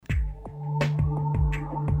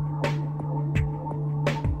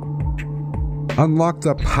Unlock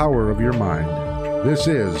the power of your mind. This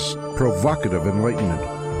is Provocative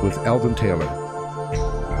Enlightenment with Eldon Taylor.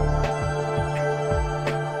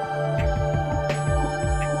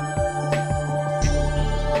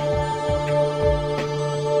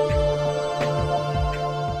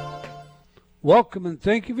 Welcome and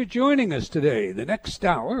thank you for joining us today. The next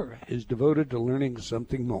hour is devoted to learning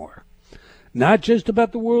something more. Not just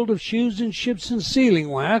about the world of shoes and ships and sealing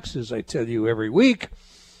wax, as I tell you every week,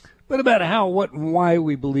 but about how, what, and why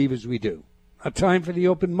we believe as we do. A time for the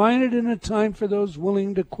open-minded and a time for those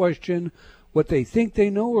willing to question what they think they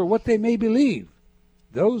know or what they may believe.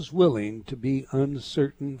 Those willing to be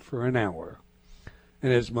uncertain for an hour.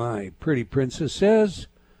 And as my pretty princess says,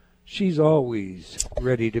 she's always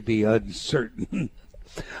ready to be uncertain.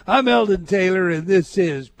 I'm Eldon Taylor, and this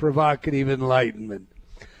is Provocative Enlightenment.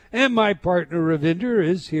 And my partner, Ravinder,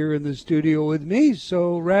 is here in the studio with me.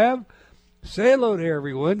 So, Rav, say hello to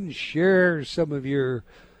everyone and share some of your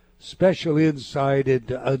special insight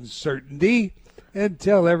into uncertainty and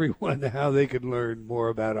tell everyone how they can learn more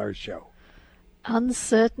about our show.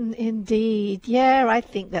 Uncertain indeed. Yeah, I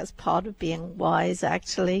think that's part of being wise,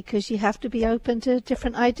 actually, because you have to be open to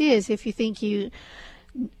different ideas. If you think you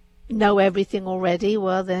know everything already,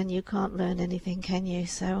 well, then you can't learn anything, can you?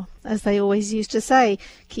 So, as they always used to say,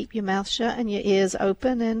 keep your mouth shut and your ears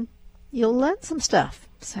open and you'll learn some stuff.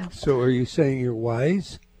 So are you saying you're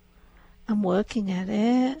wise? I'm working at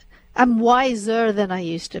it. I'm wiser than I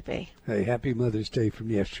used to be. Hey, happy Mother's Day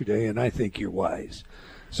from yesterday, and I think you're wise.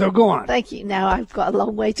 So go on. Thank you. Now I've got a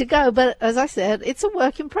long way to go, but as I said, it's a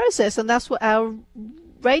work in process, and that's what our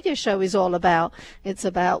radio show is all about. It's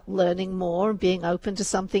about learning more and being open to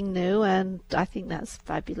something new, and I think that's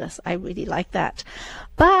fabulous. I really like that.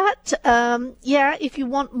 But if you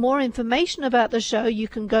want more information about the show, you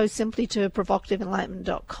can go simply to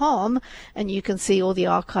provocativeenlightenment.com, and you can see all the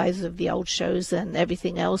archives of the old shows and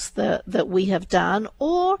everything else that we have done,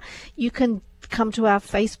 or you can come to our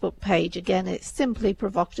Facebook page. Again, it's simply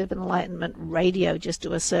Provocative Enlightenment Radio. Just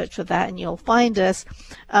do a search for that and you'll find us.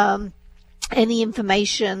 Any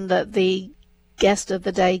information that the guest of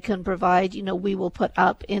the day can provide, we will put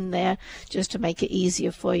up in there just to make it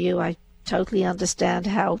easier for you. I totally understand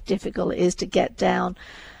how difficult it is to get down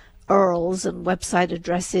URLs and website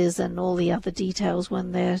addresses and all the other details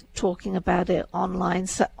when they're talking about it online,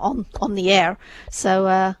 so on the air.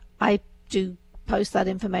 So I do post that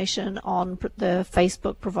information on the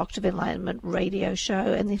Facebook Provocative Enlightenment Radio Show.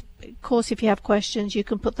 And of course, if you have questions, you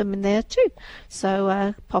can put them in there too.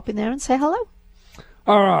 So pop in there and say hello.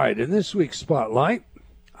 All right. In this week's Spotlight,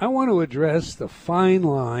 I want to address the fine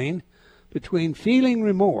line between feeling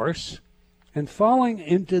remorse and falling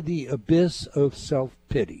into the abyss of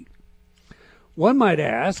self-pity. One might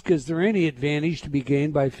ask, is there any advantage to be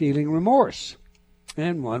gained by feeling remorse?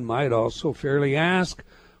 And one might also fairly ask,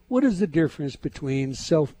 what is the difference between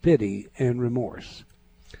self-pity and remorse?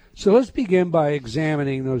 So let's begin by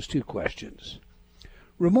examining those two questions.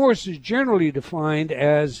 Remorse is generally defined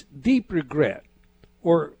as deep regret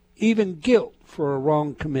or even guilt for a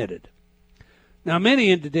wrong committed. Now, many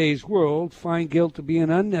in today's world find guilt to be an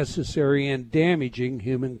unnecessary and damaging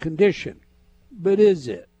human condition. But is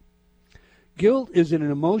it? Guilt is an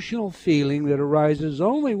emotional feeling that arises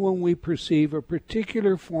only when we perceive a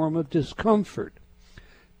particular form of discomfort,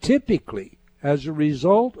 typically as a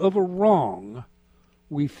result of a wrong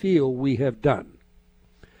we feel we have done.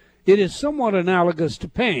 It is somewhat analogous to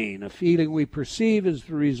pain, a feeling we perceive as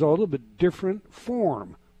the result of a different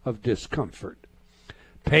form of discomfort.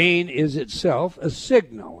 Pain is itself a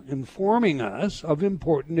signal informing us of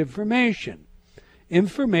important information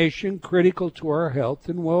critical to our health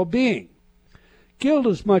and well-being. Guilt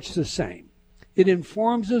is much the same. It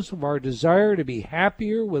informs us of our desire to be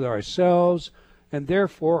happier with ourselves and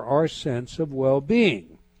therefore our sense of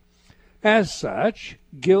well-being. As such,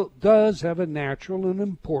 guilt does have a natural and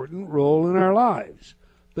important role in our lives,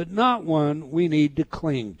 but not one we need to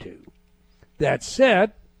cling to. That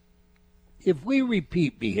said, if we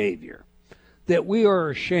repeat behavior that we are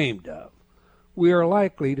ashamed of, we are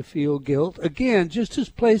likely to feel guilt again, just as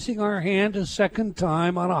placing our hand a second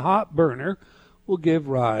time on a hot burner will give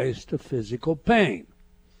rise to physical pain.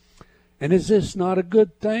 And is this not a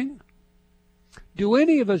good thing? Do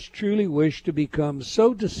any of us truly wish to become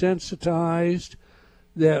so desensitized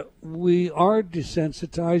that we are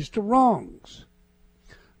desensitized to wrongs?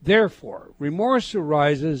 Therefore, remorse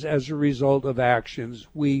arises as a result of actions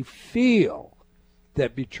we feel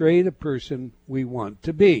that betray the person we want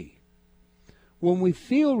to be. When we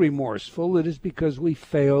feel remorseful, it is because we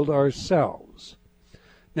failed ourselves.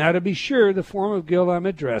 Now, to be sure, the form of guilt I'm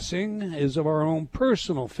addressing is of our own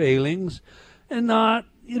personal failings and not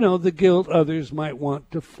the guilt others might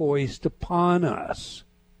want to foist upon us.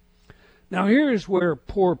 Now here's where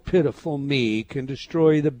poor pitiful me can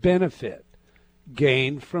destroy the benefit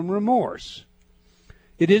gained from remorse.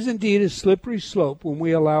 It is indeed a slippery slope when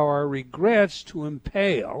we allow our regrets to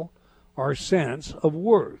impale our sense of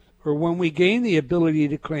worth, or when we gain the ability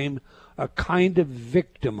to claim a kind of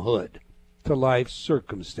victimhood to life's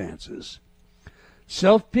circumstances.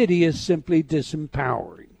 Self-pity is simply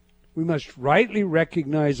disempowering. We must rightly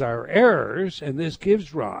recognize our errors, and this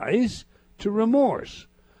gives rise to remorse.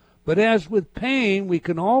 But as with pain, we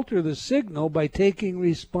can alter the signal by taking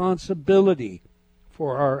responsibility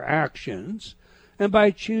for our actions and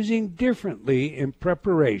by choosing differently in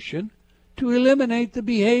preparation to eliminate the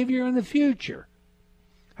behavior in the future.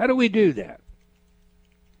 How do we do that?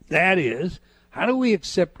 That is, how do we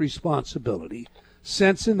accept responsibility,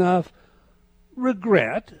 sense enough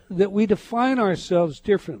regret that we define ourselves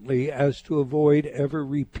differently as to avoid ever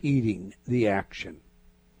repeating the action,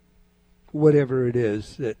 whatever it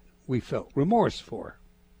is that we felt remorse for?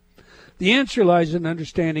 The answer lies in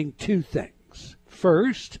understanding two things.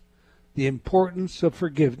 First, the importance of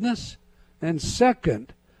forgiveness, and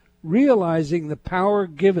second, realizing the power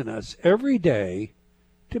given us every day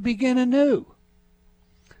to begin anew.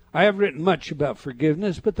 I have written much about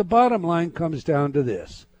forgiveness, but the bottom line comes down to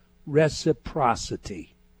this: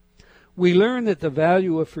 reciprocity. We learn that the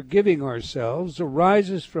value of forgiving ourselves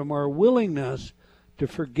arises from our willingness to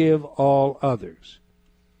forgive all others.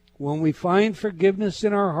 When we find forgiveness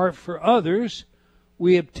in our heart for others,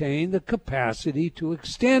 we obtain the capacity to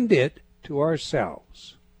extend it to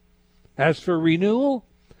ourselves. As for renewal,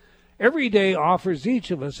 every day offers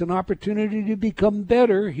each of us an opportunity to become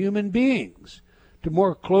better human beings, to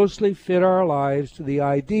more closely fit our lives to the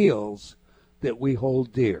ideals that we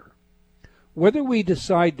hold dear. Whether we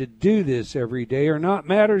decide to do this every day or not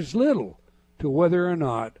matters little to whether or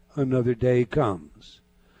not another day comes.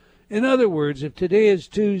 In other words, if today is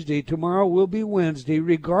Tuesday, tomorrow will be Wednesday,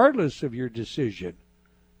 regardless of your decision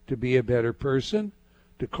to be a better person,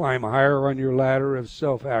 to climb higher on your ladder of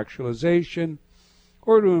self-actualization,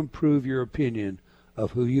 or to improve your opinion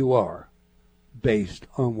of who you are based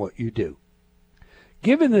on what you do.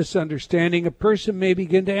 Given this understanding, a person may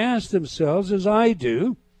begin to ask themselves, as I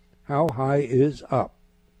do, how high is up?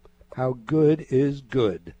 How good is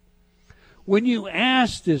good? When you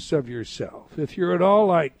ask this of yourself, if you're at all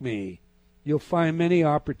like me, you'll find many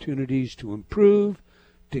opportunities to improve,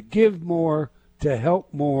 to give more, to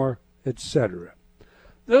help more, etc.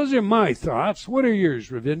 Those are my thoughts. What are yours,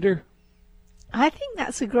 Ravinder? I think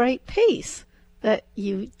that's a great piece that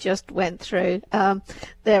you just went through.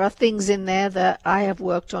 There are things in there that I have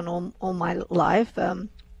worked on all my life.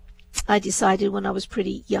 I decided when I was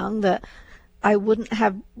pretty young that I wouldn't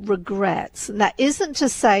have regrets. And that isn't to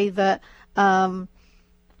say that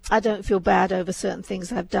I don't feel bad over certain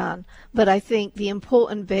things I've done, but I think the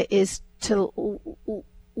important bit is to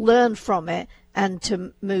learn from it and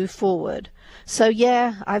to move forward. So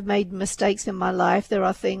yeah, I've made mistakes in my life. There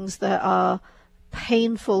are things that are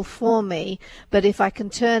painful for me, but if I can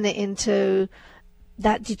turn it into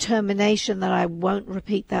that determination that I won't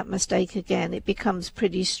repeat that mistake again, it becomes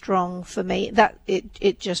pretty strong for me. That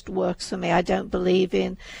it just works for me. I don't believe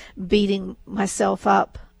in beating myself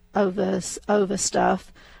up over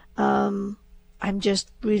stuff. I'm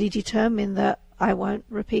just really determined that I won't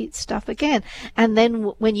repeat stuff again. And then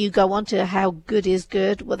when you go on to how good is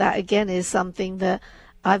good, well, that again is something that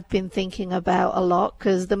I've been thinking about a lot,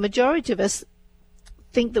 because the majority of us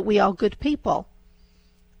think that we are good people,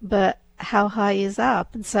 but how high is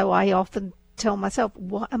up? And so I often tell myself,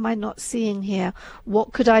 what am I not seeing here?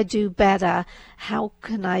 What could I do better? How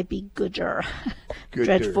can I be gooder?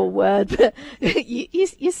 Dreadful word, but you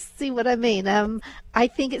see what I mean. I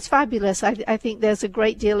think it's fabulous. I think there's a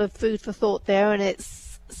great deal of food for thought there, and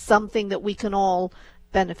it's something that we can all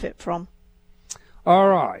benefit from. All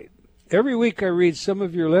right. Every week I read some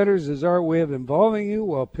of your letters as our way of involving you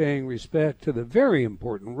while paying respect to the very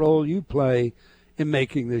important role you play in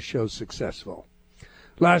making this show successful.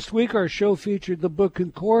 Last week our show featured the book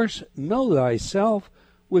and course, Know Thyself,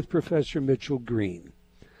 with Professor Mitchell Green.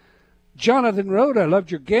 Jonathan wrote, I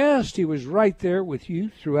loved your guest. He was right there with you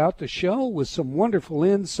throughout the show with some wonderful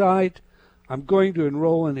insight. I'm going to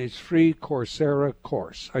enroll in his free Coursera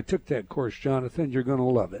course. I took that course, Jonathan. You're going to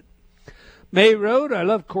love it. May wrote, I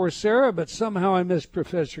love Coursera, but somehow I missed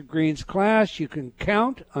Professor Green's class. You can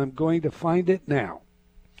count. I'm going to find it now.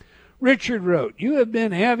 Richard wrote, you have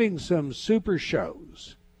been having some super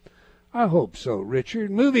shows. I hope so,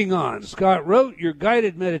 Richard. Moving on, Scott wrote, your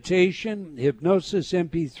guided meditation, hypnosis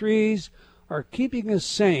MP3s are keeping us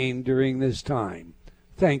sane during this time.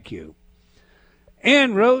 Thank you.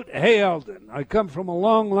 Anne wrote, "Hey, Eldon, I come from a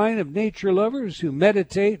long line of nature lovers who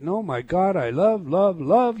meditate, and oh my God, I love, love,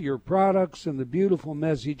 love your products, and the beautiful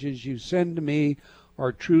messages you send to me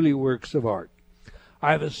are truly works of art.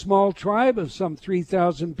 I have a small tribe of some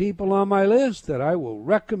 3,000 people on my list that I will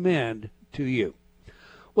recommend to you."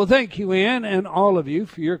 Well, thank you, Ann, and all of you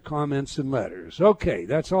for your comments and letters. Okay,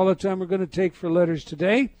 that's all the time we're going to take for letters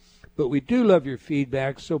today, but we do love your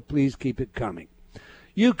feedback, so please keep it coming.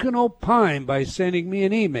 You can opine by sending me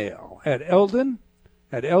an email at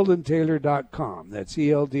eldon@eldontaylor.com. That's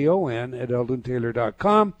ELDON at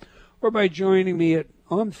eldontaylor.com, or by joining me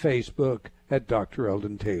on Facebook at Dr.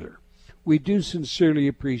 Eldon Taylor. We do sincerely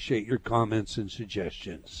appreciate your comments and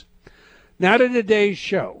suggestions. Now to today's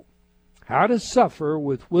show, How to Suffer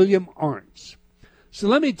with William Arntz. So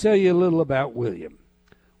let me tell you a little about William.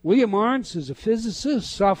 William Arntz is a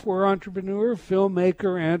physicist, software entrepreneur,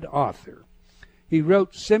 filmmaker, and author. He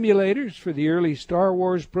wrote simulators for the early Star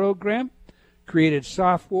Wars program, created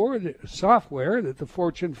software that the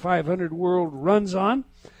Fortune 500 world runs on,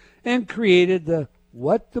 and created the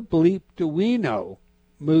What the Bleep Do We Know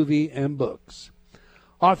movie and books.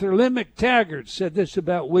 Author Lynn McTaggart said this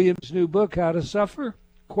about William's new book, How to Suffer,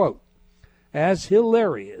 quote, "As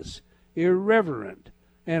hilarious, irreverent,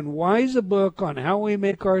 and wise a book on how we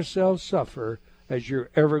make ourselves suffer as you're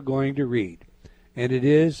ever going to read." And it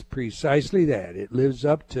is precisely that. It lives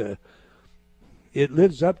up to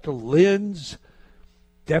Lynn's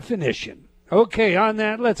definition. Okay, on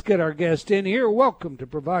that, let's get our guest in here. Welcome to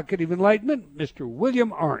Provocative Enlightenment, Mr.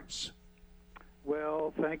 William Arntz.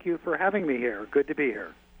 Well, thank you for having me here. Good to be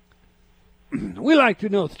here. We like to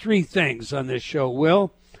know three things on this show,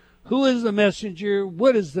 Will. Who is the messenger?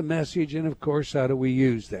 What is the message? And, of course, how do we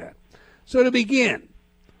use that? So to begin,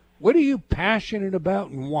 what are you passionate about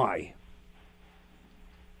and why?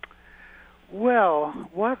 Well,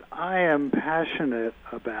 what I am passionate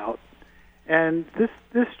about, and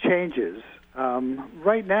this changes.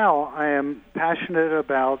 Right now, I am passionate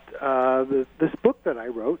about this book that I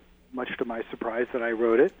wrote, much to my surprise that I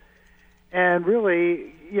wrote it, and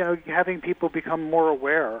really, having people become more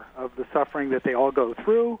aware of the suffering that they all go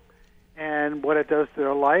through and what it does to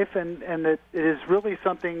their life, and it is really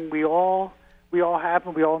something we all have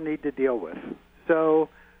and we all need to deal with. So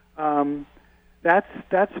that's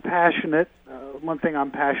passionate. One thing I'm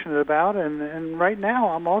passionate about, and right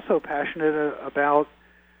now I'm also passionate about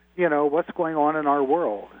what's going on in our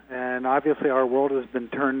world. And obviously our world has been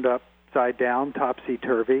turned upside down,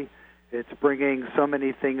 topsy-turvy. It's bringing so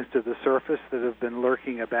many things to the surface that have been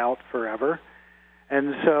lurking about forever.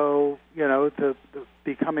 And so, the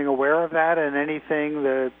becoming aware of that, and anything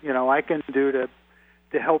that, I can do to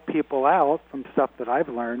help people out from stuff that I've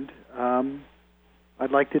learned,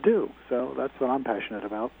 I'd like to do. So that's what I'm passionate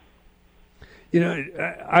about.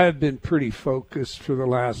 I've been pretty focused for the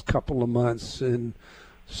last couple of months in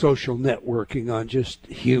social networking on just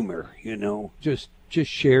humor, just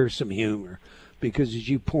share some humor. Because as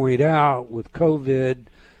you point out, with COVID,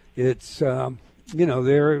 it's, there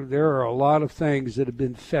are a lot of things that have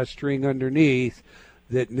been festering underneath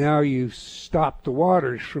that now you've stopped the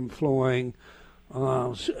waters from flowing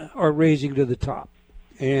or raising to the top.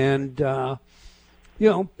 And,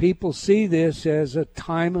 people see this as a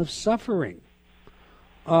time of suffering.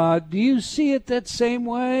 Do you see it that same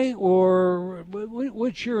way, or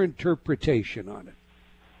what's your interpretation on it?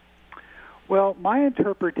 Well, my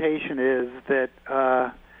interpretation is that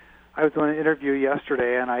I was on an interview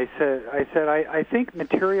yesterday, and I said I think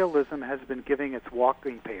materialism has been giving its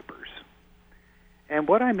walking papers. And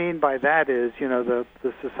what I mean by that is, the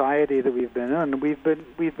society that we've been in, we've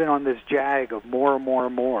been on this jag of more,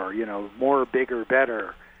 more, bigger,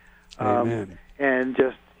 better, and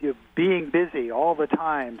just being busy all the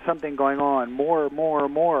time, something going on,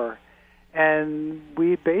 more, and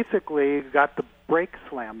we basically got the brakes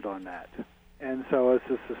slammed on that. And so as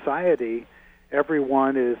a society,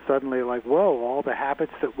 everyone is suddenly like, whoa, all the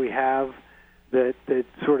habits that we have that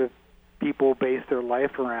sort of people base their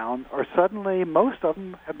life around are suddenly, most of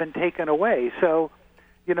them have been taken away. So,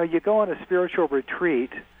 you go on a spiritual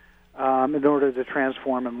retreat in order to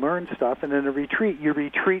transform and learn stuff, and in a retreat, you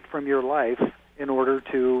retreat from your life in order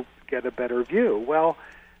to get a better view. Well,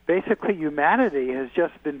 basically humanity has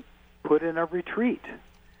just been put in a retreat.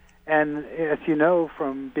 And as you know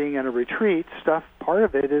from being in a retreat, part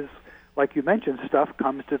of it is, like you mentioned, stuff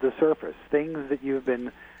comes to the surface. Things that you've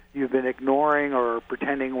been ignoring or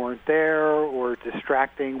pretending weren't there, or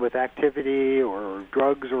distracting with activity or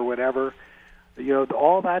drugs or whatever.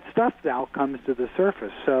 All that stuff now comes to the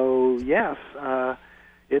surface. So yes,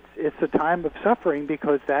 it's a time of suffering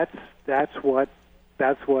because that's what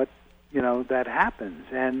that happens.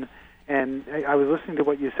 And And I was listening to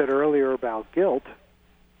what you said earlier about guilt,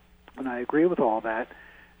 and I agree with all that,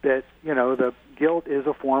 that, the guilt is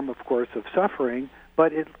a form, of course, of suffering,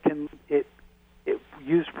 but it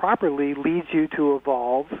used properly leads you to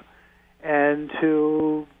evolve and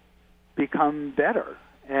to become better.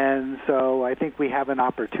 And so I think we have an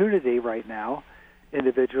opportunity right now,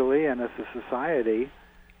 individually and as a society,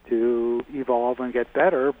 to evolve and get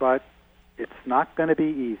better, but it's not going to be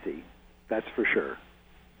easy. That's for sure.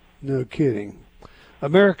 No kidding.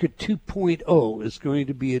 America 2.0 is going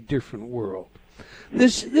to be a different world.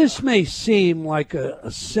 This may seem like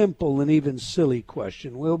a simple and even silly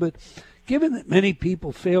question, Will, but given that many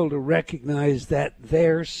people fail to recognize that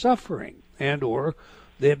they're suffering and or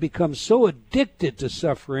they have become so addicted to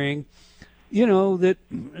suffering, that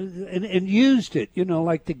and used it,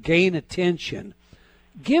 like to gain attention.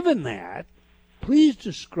 Given that, please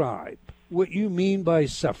describe what you mean by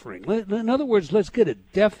suffering. In other words, let's get a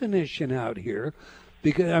definition out here,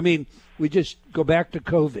 because, we just go back to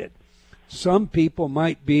COVID. Some people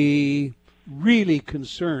might be really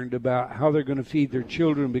concerned about how they're going to feed their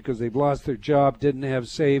children because they've lost their job, didn't have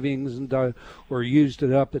savings, and or used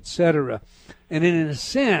it up, etc. And in a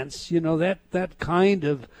sense, that kind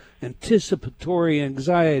of anticipatory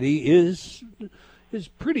anxiety is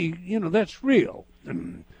pretty, that's real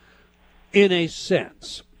in a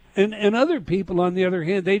sense. And other people, on the other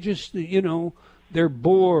hand, they just, they're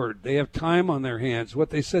bored. They have time on their hands. What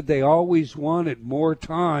they said they always wanted, more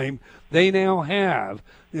time, they now have.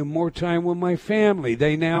 And more time with my family,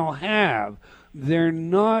 they now have. They're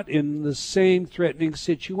not in the same threatening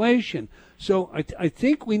situation. So I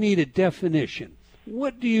think we need a definition.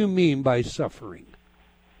 What do you mean by suffering?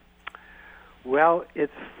 Well,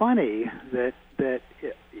 it's funny that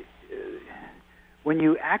when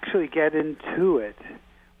you actually get into it,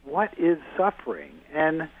 what is suffering?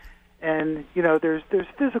 And there's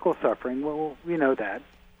physical suffering. Well, we know that.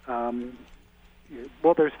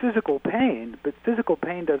 There's physical pain, but physical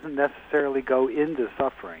pain doesn't necessarily go into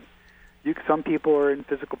suffering. Some people are in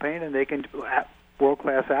physical pain, and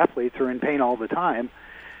world-class athletes are in pain all the time,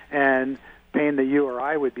 and pain that you or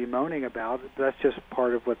I would be moaning about, that's just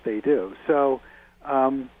part of what they do. So,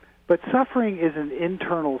 but suffering is an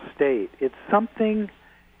internal state. It's something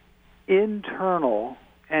internal,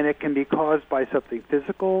 and it can be caused by something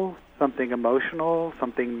physical, something emotional,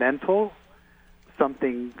 something mental,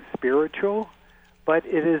 something spiritual, but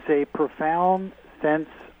it is a profound sense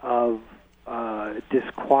of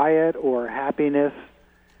disquiet or happiness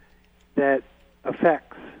that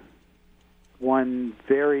affects one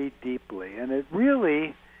very deeply. And it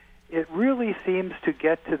really seems to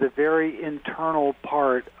get to the very internal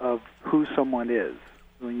part of who someone is.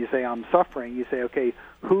 When you say, I'm suffering, you say, okay,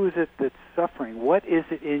 who is it that's suffering? What is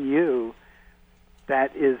it in you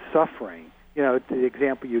that is suffering? The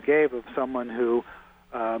example you gave of someone who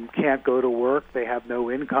can't go to work, they have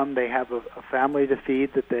no income, they have a family to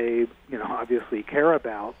feed that they, obviously care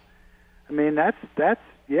about. That's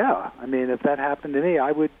yeah. If that happened to me,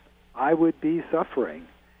 I would be suffering.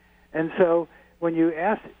 And so when you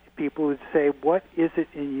ask people, who say, what is it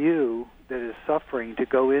in you that is suffering, to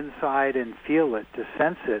go inside and feel it, to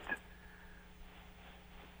sense it.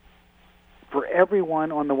 For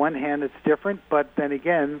everyone, on the one hand, it's different, but then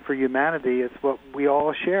again, for humanity, it's what we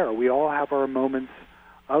all share. We all have our moments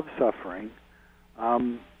of suffering.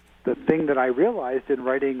 The thing that I realized in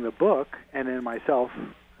writing the book, and in myself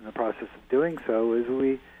in the process of doing so, is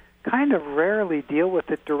we kind of rarely deal with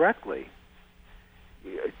it directly.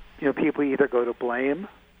 People either go to blame.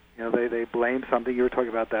 They blame something. You were talking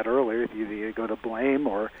about that earlier. You go to blame,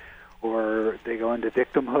 or they go into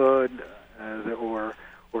victimhood,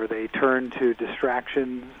 or they turn to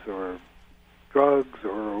distractions or drugs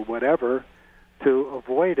or whatever to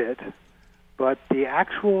avoid it. But the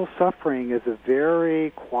actual suffering is a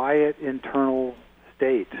very quiet internal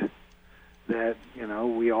state that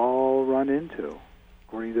we all run into.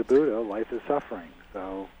 According to Buddha, life is suffering.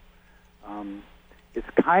 So it's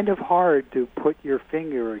kind of hard to put your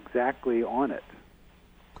finger exactly on it.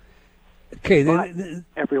 Okay, but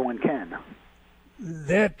everyone can.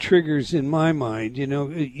 That triggers in my mind, you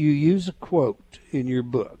use a quote in your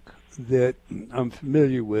book that I'm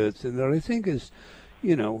familiar with and that I think is,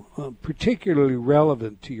 particularly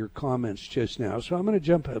relevant to your comments just now. So I'm going to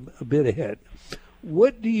jump a bit ahead.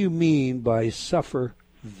 What do you mean by suffer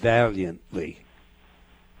valiantly?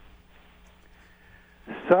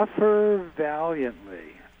 Suffer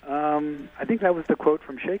valiantly. I think that was the quote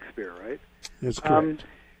from Shakespeare, right? That's correct.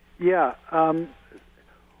 Yeah.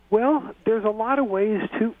 Well, there's a lot of ways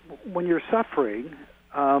to, when you're suffering,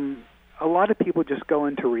 a lot of people just go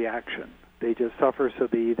into reaction. They just suffer, so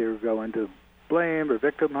they either go into blame or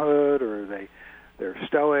victimhood, or they're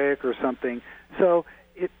stoic or something. So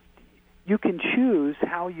you can choose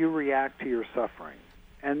how you react to your suffering.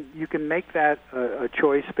 And you can make that a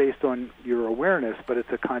choice based on your awareness, but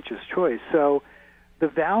it's a conscious choice. So the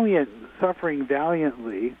suffering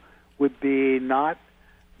valiantly would be not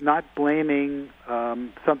blaming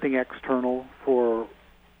something external for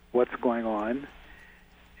what's going on,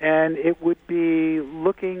 and it would be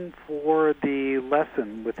looking for the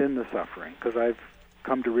lesson within the suffering, because I've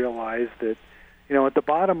come to realize that, at the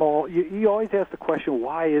bottom, you always ask the question,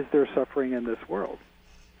 why is there suffering in this world?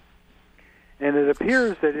 And it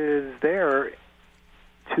appears that it is there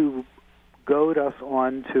to goad us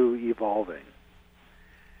on to evolving.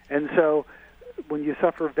 And so when you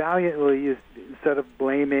suffer valiantly, instead of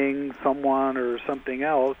blaming someone or something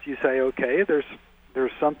else, you say, okay,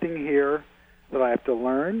 there's something here that I have to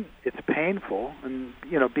learn. It's painful. And,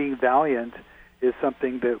 being valiant is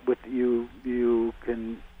something that with you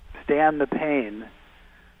can stand the pain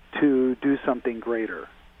to do something greater.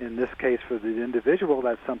 In this case, for the individual,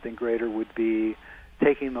 that something greater would be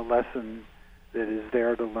taking the lesson that is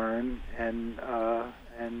there to learn and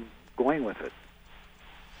going with it.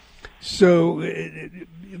 So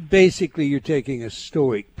basically, you're taking a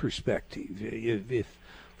stoic perspective. If,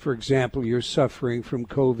 for example, you're suffering from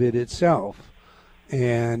COVID itself,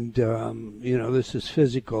 and this is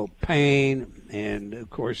physical pain, and of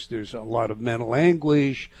course, there's a lot of mental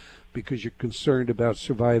anguish, because you're concerned about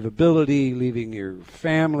survivability, leaving your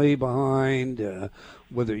family behind,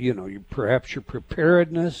 whether, perhaps your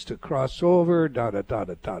preparedness to cross over,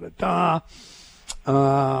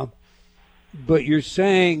 but you're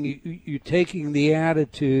saying, you're taking the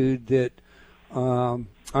attitude that I'm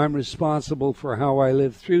responsible for how I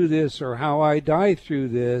live through this or how I die through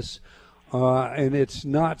this, and it's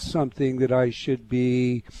not something that I should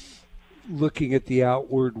be looking at the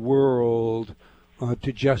outward world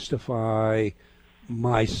to justify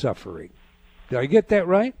my suffering. Did I get that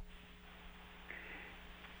right?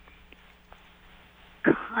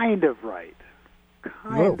 Kind of right.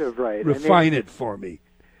 Kind of right. Refine it for me.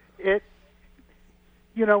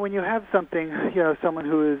 When you have something, someone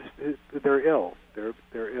who is, they're ill.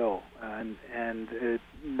 They're ill, and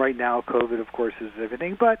right now, COVID, of course, is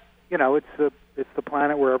everything. But it's the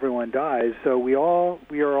planet where everyone dies. So we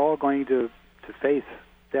are all going to face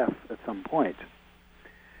death at some point.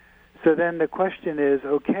 So then the question is,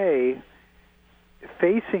 okay,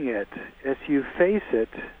 facing it, as you face it,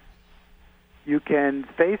 you can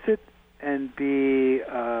face it and be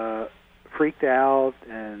freaked out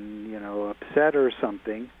and, upset or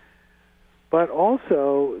something. But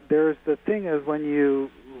also, there's the thing is when you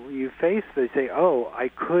face, they say, oh, I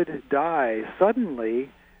could die. Suddenly,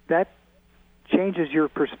 that changes your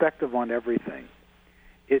perspective on everything.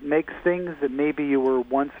 It makes things that maybe you were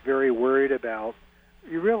once very worried about,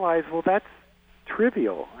 you realize, well, that's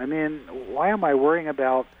trivial. I mean, why am I worrying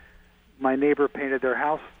about my neighbor painted their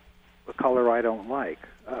house a color I don't like?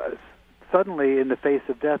 Suddenly, in the face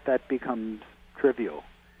of death, that becomes trivial.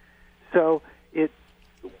 So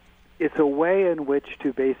it's a way in which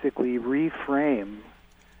to basically reframe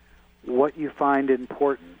what you find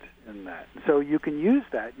important in that. So you can use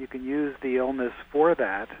that. You can use the illness for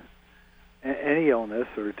that, any illness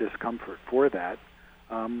or discomfort for that.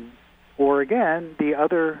 Or again, the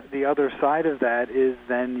other side of that is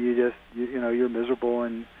then you're miserable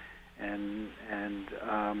and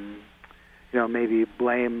maybe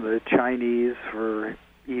blame the Chinese for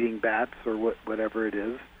eating bats or whatever it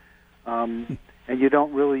is, and you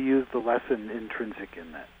don't really use the lesson intrinsic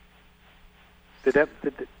in that. Did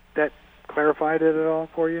that clarify it at all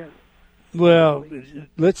for you? Well,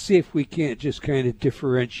 let's see if we can't just kind of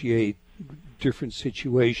differentiate different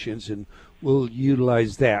situations, and we'll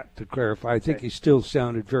utilize that to clarify. I think he still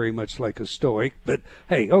sounded very much like a stoic, but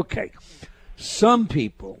hey, okay. Some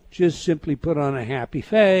people just simply put on a happy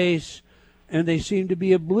face, and they seem to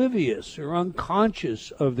be oblivious or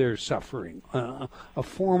unconscious of their suffering, a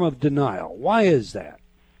form of denial. Why is that?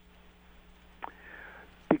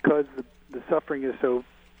 Because the suffering is so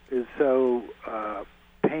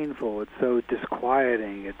painful, it's so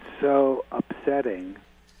disquieting, it's so upsetting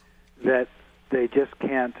that they just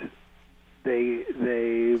can't.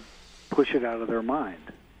 They push it out of their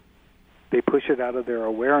mind. They push it out of their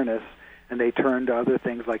awareness, and they turn to other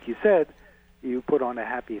things. Like you said, you put on a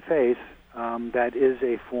happy face. That is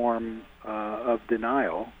a form of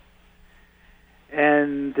denial.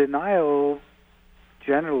 And denial,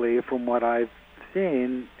 generally, from what I've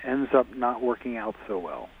seen, ends up not working out so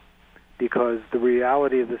well, because the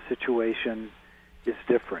reality of the situation is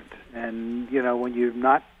different. And, when you're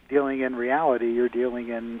not dealing in reality, you're dealing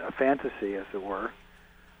in a fantasy, as it were.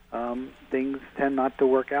 things tend not to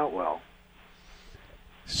work out well.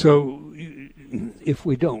 So if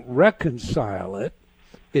we don't reconcile it,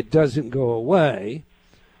 it doesn't go away.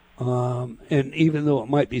 And even though it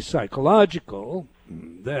might be psychological,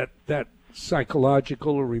 that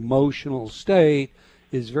psychological or emotional state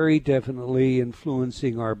is very definitely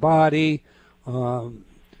influencing our body.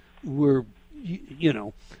 We're,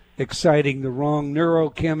 exciting the wrong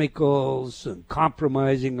neurochemicals and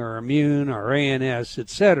compromising our immune, our ANS,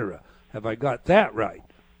 etc. Have I got that right?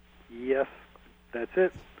 Yes, that's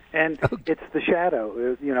it. And it's the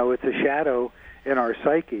shadow. It's a shadow in our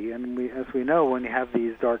psyche. And as we know, when you have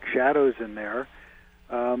these dark shadows in there,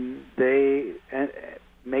 they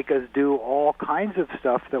make us do all kinds of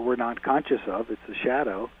stuff that we're not conscious of. It's a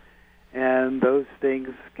shadow. And those things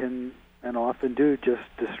can, and often do, just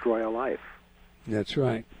destroy a life. That's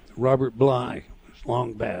right. Robert Bly,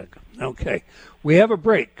 long bag. Okay. We have a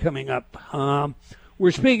break coming up.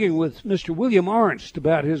 We're speaking with Mr. William Arntz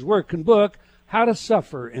about his work and book, How to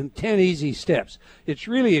Suffer in 10 Easy Steps. It's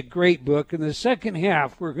really a great book. In the second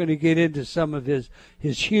half, we're going to get into some of his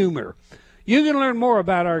humor. You can learn more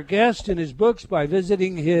about our guest and his books by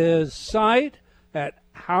visiting his site at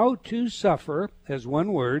howtosuffer, as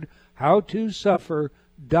one word,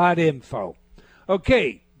 howtosuffer.info.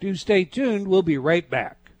 Okay, do stay tuned. We'll be right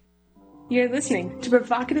back. You're listening to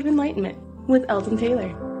Provocative Enlightenment with Eldon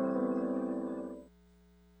Taylor.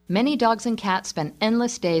 Many dogs and cats spend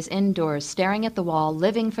endless days indoors staring at the wall,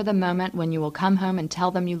 living for the moment when you will come home and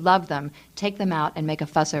tell them you love them, take them out, and make a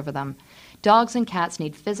fuss over them. Dogs and cats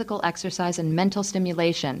need physical exercise and mental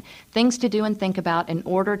stimulation, things to do and think about in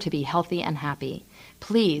order to be healthy and happy.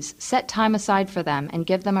 Please set time aside for them and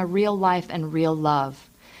give them a real life and real love.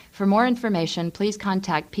 For more information, please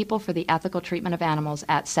contact People for the Ethical Treatment of Animals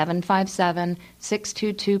at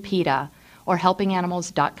 757-622-PETA or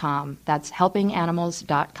helpinganimals.com. That's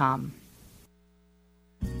helpinganimals.com.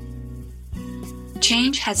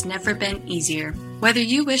 Change has never been easier. Whether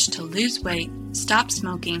you wish to lose weight, stop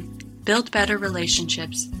smoking, build better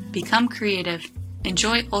relationships, become creative,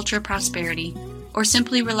 enjoy ultra prosperity, or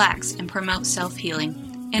simply relax and promote self-healing,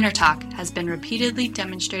 InnerTalk has been repeatedly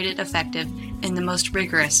demonstrated effective in the most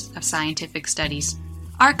rigorous of scientific studies.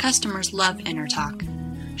 Our customers love InnerTalk.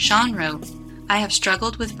 Sean wrote, I have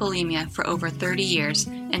struggled with bulimia for over 30 years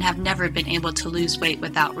and have never been able to lose weight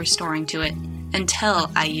without restoring to it until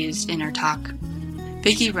I used InnerTalk.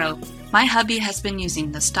 Vicky wrote, my hubby has been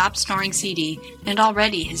using the Stop Snoring CD and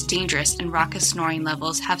already his dangerous and raucous snoring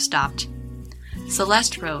levels have stopped.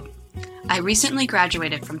 Celeste wrote, I recently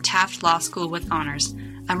graduated from Taft Law School with honors.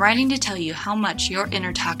 I'm writing to tell you how much your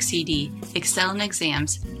InnerTalk CD, Excel in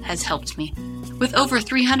Exams, has helped me. With over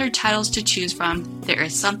 300 titles to choose from, there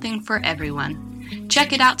is something for everyone.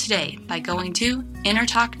 Check it out today by going to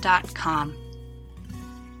innertalk.com.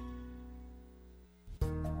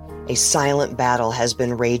 A silent battle has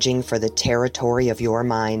been raging for the territory of your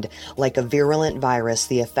mind. Like a virulent virus,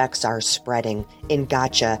 the effects are spreading. In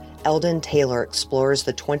Gotcha, Eldon Taylor explores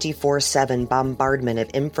the 24/7 bombardment of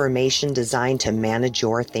information designed to manage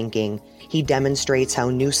your thinking. He demonstrates how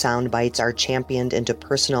new sound bites are championed into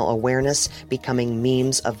personal awareness, becoming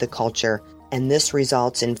memes of the culture. And this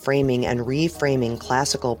results in framing and reframing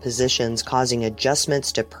classical positions, causing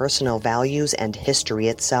adjustments to personal values and history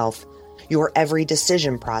itself. Your every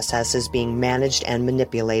decision process is being managed and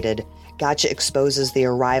manipulated. Gotcha exposes the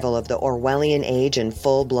arrival of the Orwellian age in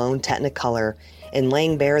full-blown technicolor. In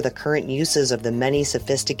laying bare the current uses of the many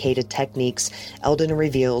sophisticated techniques, Eldon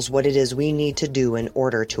reveals what it is we need to do in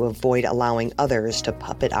order to avoid allowing others to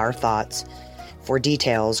puppet our thoughts. For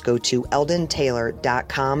details, go to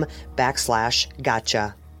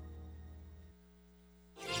eldontaylor.com/gotcha.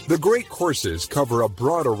 The Great Courses cover a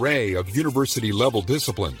broad array of university-level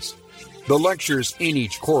disciplines. The lectures in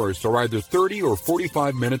each course are either 30 or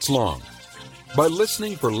 45 minutes long. By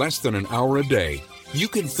listening for less than an hour a day, you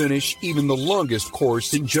can finish even the longest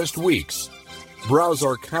course in just weeks. Browse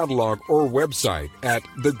our catalog or website at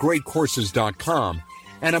thegreatcourses.com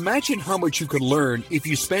and imagine how much you could learn if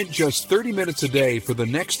you spent just 30 minutes a day for the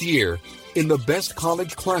next year in the best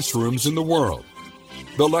college classrooms in the world.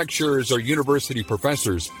 The lecturers are university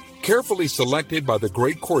professors carefully selected by the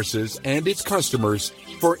Great Courses and its customers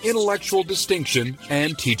for intellectual distinction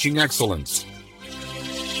and teaching excellence.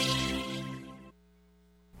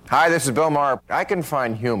 Hi, this is Bill Maher. I can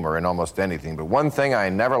find humor in almost anything, but one thing I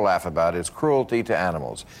never laugh about is cruelty to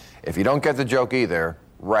animals. If you don't get the joke either,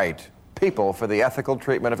 write People for the Ethical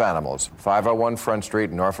Treatment of Animals, 501 Front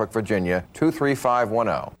Street, Norfolk, Virginia,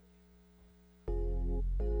 23510.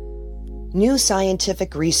 New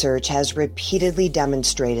scientific research has repeatedly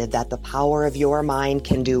demonstrated that the power of your mind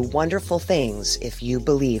can do wonderful things if you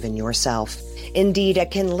believe in yourself. Indeed, it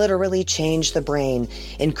can literally change the brain,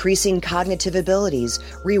 increasing cognitive abilities,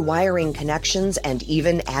 rewiring connections, and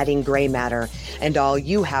even adding gray matter. And all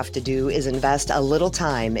you have to do is invest a little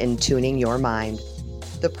time in tuning your mind.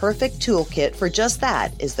 The perfect toolkit for just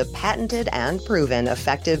that is the patented and proven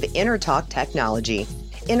effective Inner Talk technology.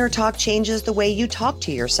 Inner Talk changes the way you talk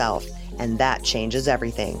to yourself, and that changes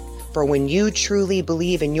everything. For when you truly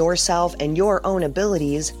believe in yourself and your own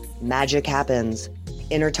abilities, magic happens.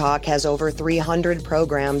 Inner Talk has over 300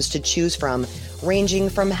 programs to choose from, ranging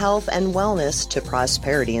from health and wellness to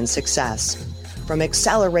prosperity and success, from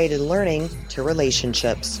accelerated learning to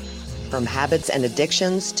relationships, from habits and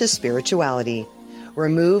addictions to spirituality.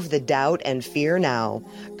 Remove the doubt and fear now.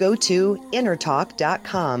 Go to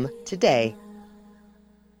innertalk.com today.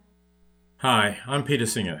 Hi, I'm Peter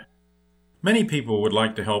Singer. Many people would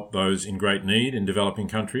like to help those in great need in developing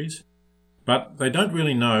countries, but they don't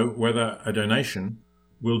really know whether a donation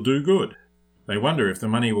will do good. They wonder if the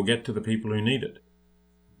money will get to the people who need it.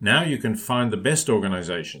 Now you can find the best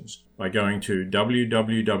organizations by going to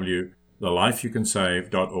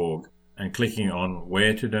www.thelifeyoucansave.org and clicking on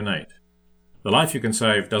Where to Donate. The Life You Can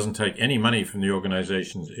Save doesn't take any money from the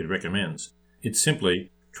organizations it recommends. It's simply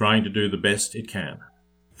trying to do the best it can.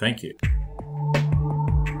 Thank you.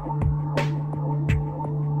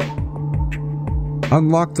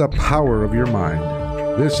 Unlock the power of your mind.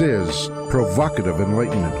 This is Provocative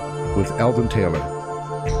Enlightenment with Eldon Taylor.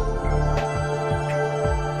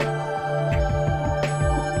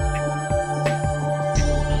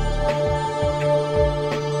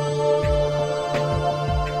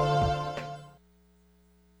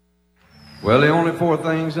 Well, the only four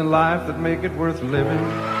things in life that make it worth living: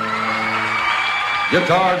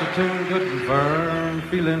 guitars are tuned good and firm,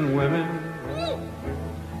 feeling women.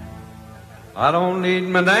 I don't need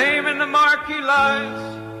my name in the marquee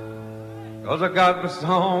lights, 'cause I got my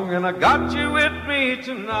song and I got you with me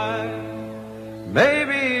tonight.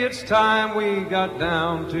 Maybe it's time we got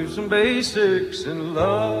down to some basics in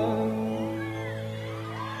love.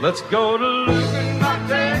 Let's go to Lukenbach,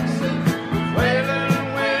 Texas,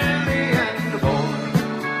 Waylon, Willie, and the boys.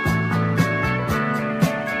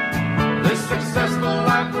 This successful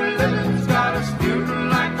life we're living's got us feuding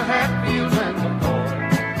like the Hatfields and the boys.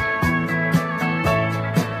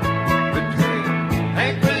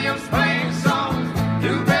 Hank Williams playing songs,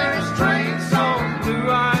 Newberry's train songs, Blue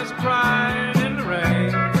Eyes crying in the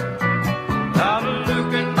rain. Out of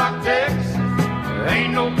Lukenbach, Texas, there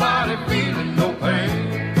ain't nobody feeling no pain.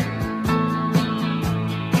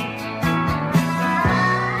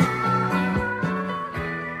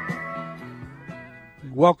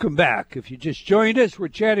 Welcome back. If you just joined us, we're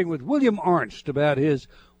chatting with William Arntz about his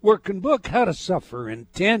working book, How to Suffer in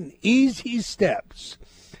 10 Easy Steps.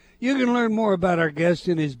 You can learn more about our guest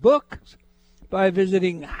in his book by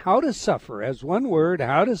visiting How to Suffer, as one word,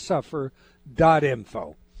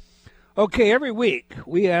 howtosuffer.info. Okay, every week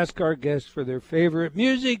we ask our guests for their favorite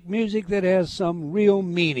music that has some real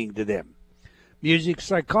meaning to them. Music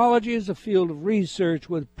psychology is a field of research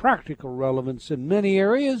with practical relevance in many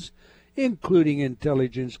areas, including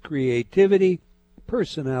intelligence, creativity,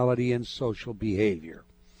 personality, and social behavior.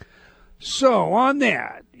 So, on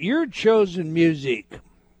that, your chosen music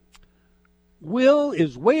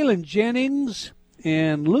is Waylon Jennings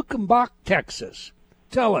and Lukenbach, Texas.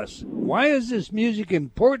 Tell us, why is this music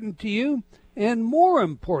important to you? And more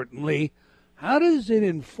importantly, how does it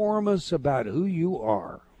inform us about who you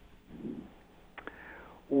are?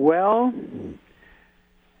 Well,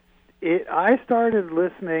 I started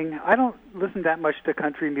listening. I don't listen that much to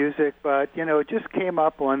country music, but, it just came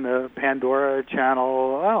up on the Pandora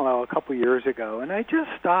channel, I don't know, a couple years ago. And I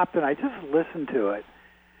just stopped and I just listened to it.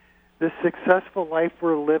 This successful life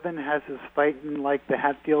we're living has us fighting like the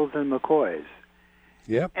Hatfields and McCoys.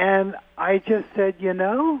 Yep. And I just said,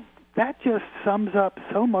 that just sums up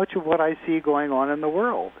so much of what I see going on in the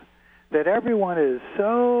world. That everyone is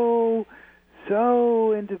so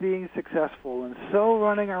into being successful and so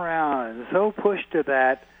running around and so pushed to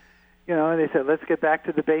that, and they said, let's get back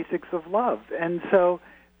to the basics of love. And so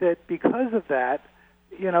that because of that,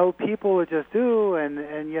 people would just do, and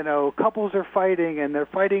couples are fighting, and they're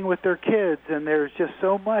fighting with their kids, and there's just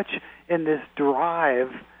so much in this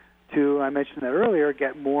drive to, I mentioned that earlier,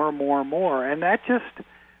 get more and more and more, and that just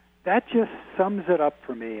sums it up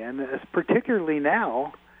for me, and it's particularly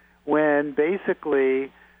now when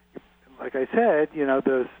basically, like I said,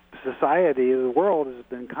 the society, the world has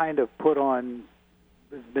been kind of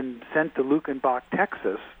has been sent to Lukenbach,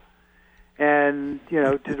 Texas, and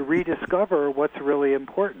to rediscover what's really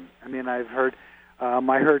important. I mean, I heard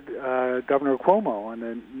Governor Cuomo on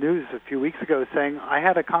the news a few weeks ago saying, I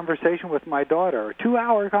had a conversation with my daughter, a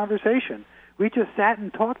 2-hour conversation. We just sat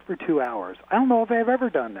and talked for 2 hours. I don't know if I've ever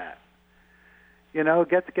done that.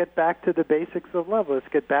 Get back to the basics of love. Let's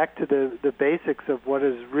get back to the basics of what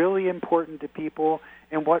is really important to people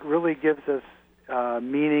and what really gives us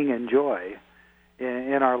meaning and joy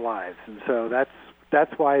in our lives. And so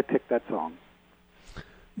that's why I picked that song.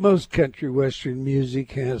 Most country western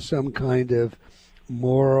music has some kind of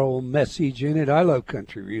moral message in it. I love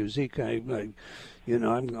country music. I'm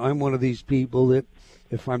one of these people that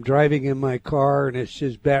if I'm driving in my car and it's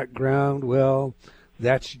just background, well,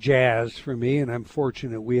 that's jazz for me, and I'm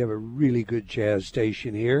fortunate we have a really good jazz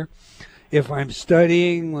station here. If I'm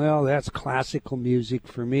studying, well, that's classical music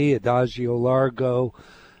for me, Adagio Largo.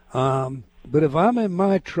 But if I'm in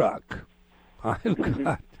my truck, I've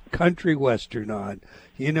got country western on.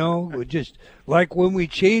 Just like when we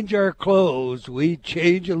change our clothes, we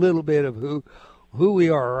change a little bit of who we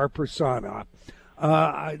are, our persona.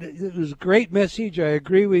 It was a great message. I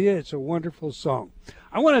agree with you. It's a wonderful song.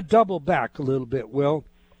 I want to double back a little bit, Will.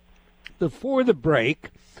 Before the break,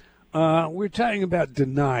 we're talking about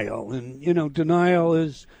denial. And, denial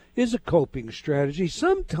is a coping strategy.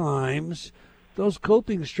 Sometimes those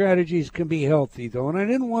coping strategies can be healthy, though, and I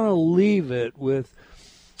didn't want to leave it with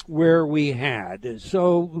where we had.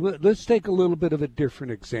 So let's take a little bit of a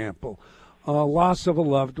different example. Loss of a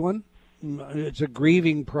loved one. It's a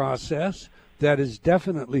grieving process that is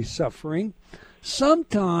definitely suffering.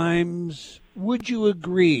 Sometimes, would you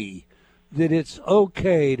agree that it's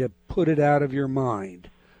okay to put it out of your mind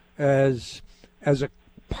as a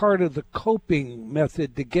part of the coping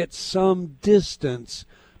method to get some distance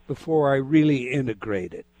before I really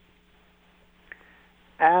integrate it?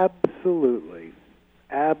 Absolutely.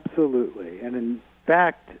 And in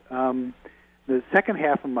fact, the second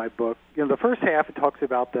half of my book, the first half, it talks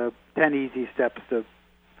about the 10 easy steps to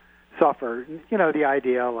suffer, the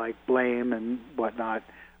idea like blame and whatnot.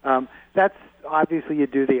 That's obviously you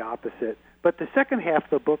do the opposite. But the second half of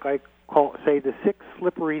the book I say the 6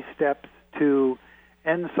 slippery steps to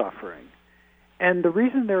end suffering. And the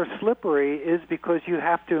reason they're slippery is because you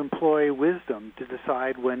have to employ wisdom to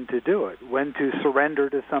decide when to do it, when to surrender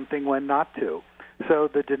to something, when not to. So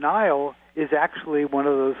the denial is actually one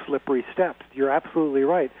of those slippery steps. You're absolutely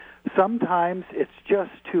right. Sometimes it's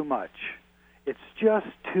just too much. It's just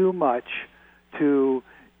too much to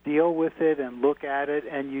deal with it and look at it,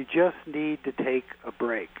 and you just need to take a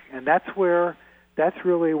break. And that's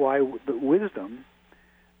really why the wisdom,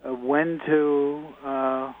 when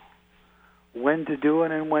to do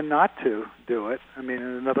it and when not to do it. I mean,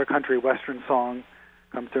 another country western song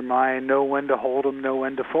comes to mind: know when to hold 'em, know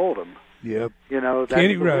when to fold 'em. Yep. That's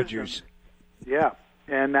Kenny Rogers. Yeah,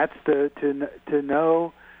 and that's to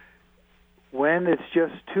know when it's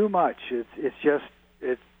just too much. You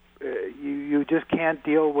just can't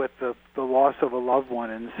deal with the loss of a loved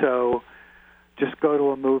one, and so just go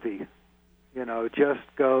to a movie. Just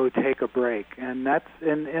go take a break. And that's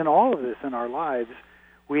in all of this in our lives,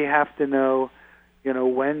 we have to know,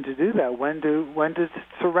 when to do that, when to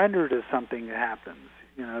surrender to something that happens.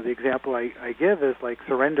 The example I give is like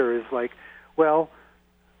surrender is like, well,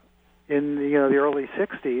 in the early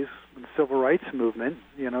 60s, the civil rights movement,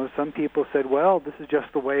 some people said, well, this is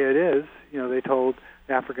just the way it is. They told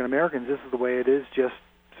African Americans, this is the way it is, just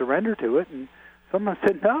surrender to it. And someone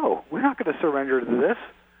said, no, we're not going to surrender to this.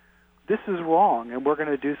 This is wrong, and we're going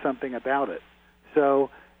to do something about it. So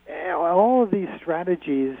all of these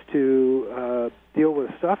strategies to deal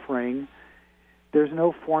with suffering, there's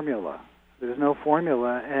no formula. There's no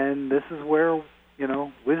formula, and this is where,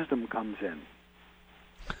 wisdom comes in.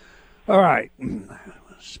 All right.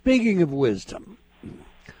 Speaking of wisdom,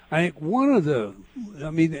 I think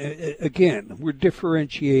again, we're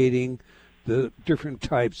differentiating the different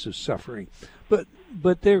types of suffering, but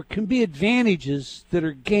there can be advantages that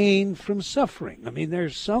are gained from suffering. I mean,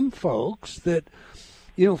 there's some folks that,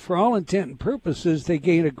 for all intent and purposes, they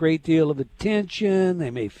gain a great deal of attention,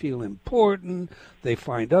 they may feel important, they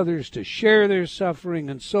find others to share their suffering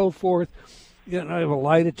and so forth. I have a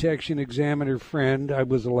lie detection examiner friend. I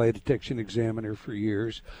was a lie detection examiner for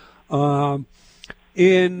years. In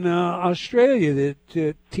Australia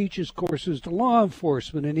that teaches courses to law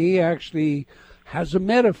enforcement, and he actually has a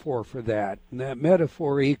metaphor for that. And that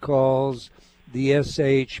metaphor he calls the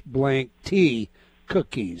SH blank T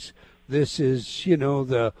cookies. This is,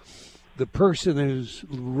 the person who's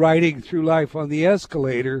riding through life on the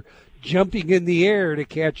escalator, jumping in the air to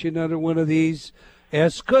catch another one of these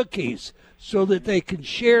S cookies, so that they can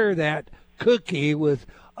share that cookie with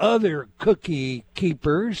other cookie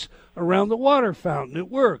keepers around the water fountain at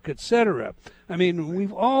work, etc. I mean,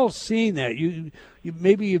 we've all seen that. You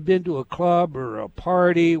maybe you've been to a club or a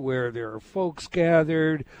party where there are folks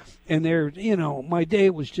gathered, and they're, my day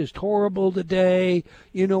was just horrible today.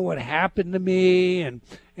 You know what happened to me, and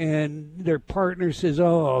their partner says,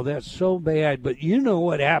 "Oh, that's so bad, but you know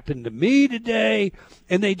what happened to me today,"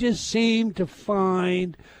 and they just seem to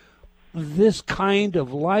find this kind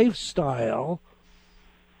of lifestyle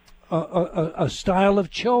a style of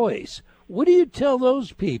choice. What do you tell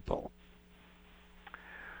those people?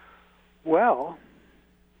 Well,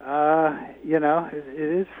 it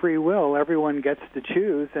is free will. Everyone gets to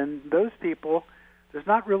choose, and those people, there's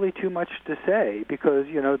not really too much to say because,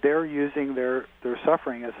 they're using their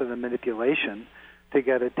suffering as a manipulation to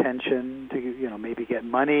get attention, to, maybe get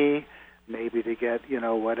money, maybe to get,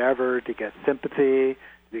 whatever, to get sympathy,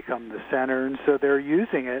 become the center, and so they're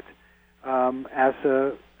using it as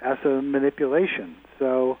a manipulation.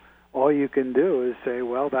 So all you can do is say,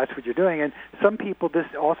 well, that's what you're doing. And some people, this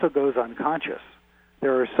also goes unconscious.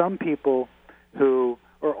 There are some people who,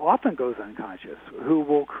 or often goes unconscious, who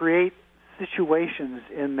will create situations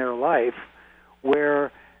in their life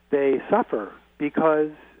where they suffer because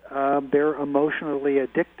they're emotionally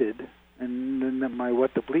addicted. And in my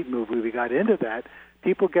What the Bleep movie, we got into that.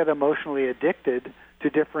 People get emotionally addicted to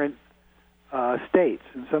different states,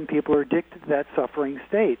 and some people are addicted to that suffering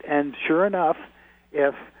state. And sure enough,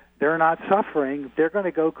 if they're not suffering, they're going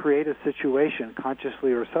to go create a situation,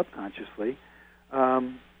 consciously or subconsciously,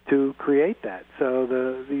 to create that. So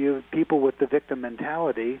the people with the victim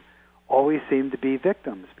mentality always seem to be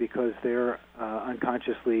victims because they're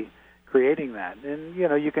unconsciously creating that. And,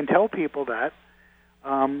 you can tell people that,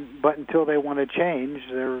 but until they want to change,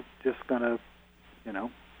 they're just going to,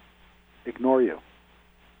 ignore you.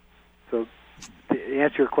 So to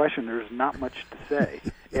answer your question, there's not much to say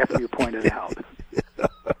after you point it out.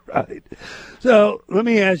 Right. So let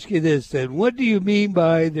me ask you this then. What do you mean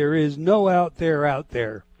by there is no out there out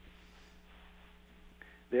there?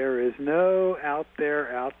 There is no out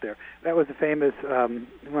there out there. That was a famous,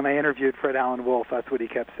 when I interviewed Fred Allen Wolf, that's what he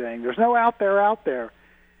kept saying. There's no out there,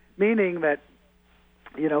 meaning that,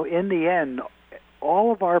 in the end,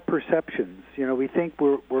 all of our perceptions, we think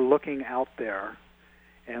we're looking out there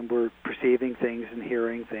and we're perceiving things and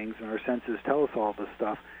hearing things, and our senses tell us all this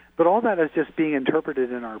stuff. But all that is just being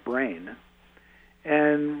interpreted in our brain.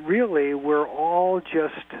 And really, we're all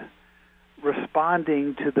just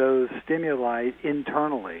responding to those stimuli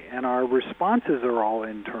internally, and our responses are all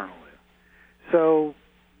internally. So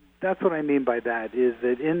that's what I mean by that, is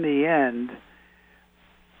that in the end,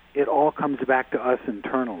 it all comes back to us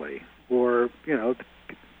internally. Or,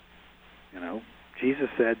 Jesus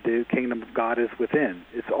said the kingdom of God is within.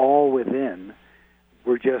 It's all within.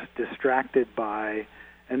 We're just distracted by,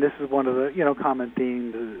 and this is one of the, common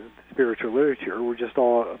themes of spiritual literature, we're just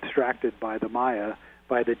all abstracted by the Maya,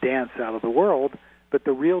 by the dance out of the world, but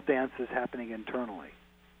the real dance is happening internally.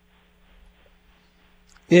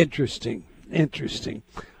 Interesting.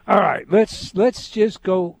 All right, let's just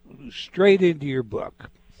go straight into your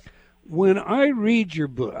book. When I read your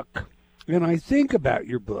book and I think about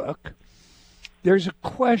your book, there's a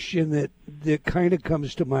question that kind of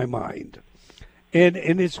comes to my mind, and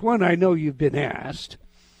it's one I know you've been asked.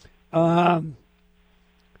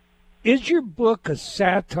 Is your book a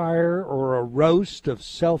satire or a roast of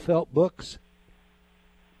self-help books?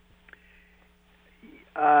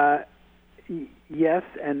 Yes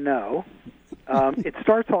and no. It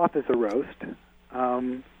starts off as a roast.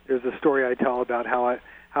 There's a story I tell about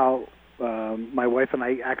how my wife and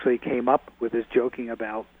I actually came up with this, joking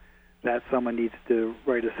about that someone needs to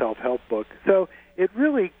write a self-help book. So it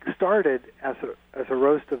really started as a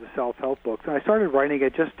roast of the self-help books, and I started writing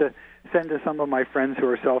it just to send to some of my friends who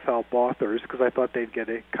are self-help authors because I thought they'd get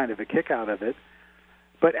a kind of a kick out of it.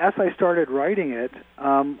 But as I started writing it,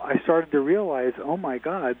 I started to realize, oh my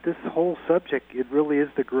God, this whole subject, it really is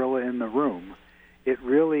the gorilla in the room. It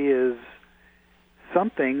really is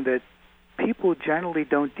something that people generally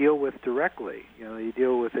don't deal with directly. They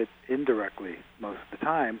deal with it indirectly most of the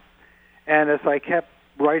time. And as I kept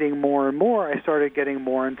writing more and more, I started getting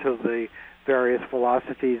more into the various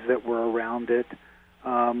philosophies that were around it.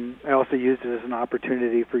 I also used it as an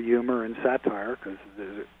opportunity for humor and satire because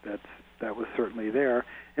that was certainly there.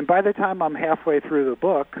 And by the time I'm halfway through the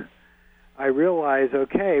book, I realize,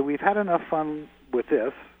 okay, we've had enough fun with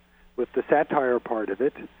this, with the satire part of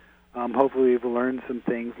it. Hopefully we've learned some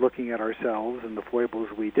things looking at ourselves and the foibles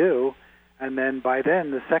we do. And then by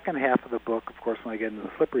then, the second half of the book, of course, when I get into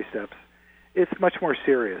the slippery steps, it's much more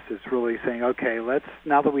serious. It's really saying, okay,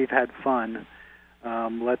 now that we've had fun,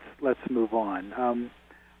 let's move on.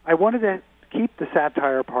 I wanted to keep the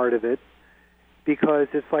satire part of it because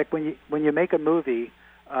it's like when you make a movie,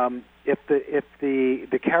 if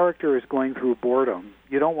the character is going through boredom,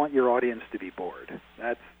 you don't want your audience to be bored.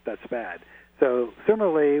 That's bad. So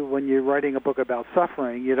similarly, when you're writing a book about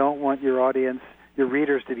suffering, you don't want your audience, your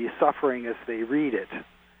readers, to be suffering as they read it.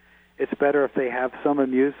 It's better if they have some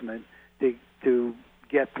amusement to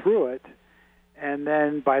get through it, and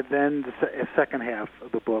then by then the second half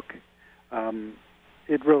of the book,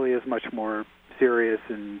 it really is much more serious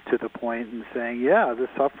and to the point, and saying, yeah, the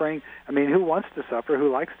suffering. I mean, who wants to suffer?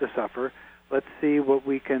 Who likes to suffer? Let's see what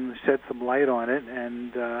we can shed some light on it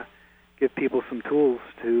and give people some tools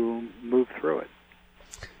to move through it.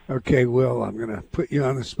 Okay, Will, I'm going to put you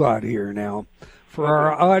on the spot here now. For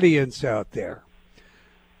our audience out there,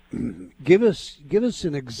 give us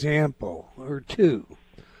an example or two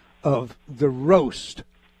of the roast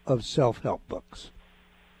of self-help books.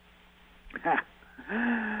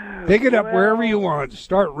 Pick it up wherever you want.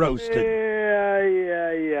 Start roasting.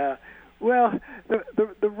 Yeah. Well,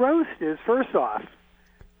 the roast is, first off,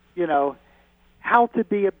 how to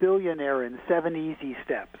be a billionaire in 7 easy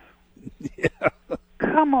steps. Yeah.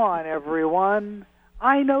 Come on, everyone.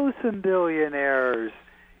 I know some billionaires.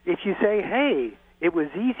 If you say, "Hey, it was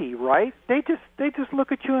easy, right?" They just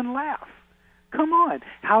look at you and laugh. Come on.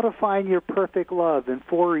 How to find your perfect love in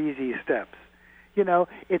 4 easy steps.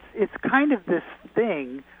 It's kind of this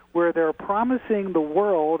thing where they're promising the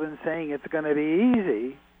world and saying it's going to be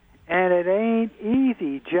easy, and it ain't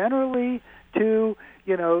easy. Generally, to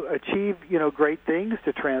achieve great things,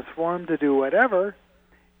 to transform, to do whatever,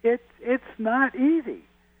 it's not easy.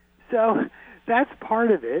 So that's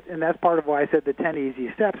part of it, and that's part of why I said the 10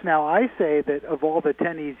 easy steps. Now, I say that of all the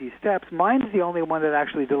 10 easy steps, mine's the only one that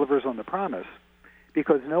actually delivers on the promise,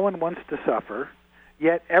 because no one wants to suffer,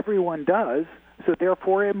 yet everyone does, so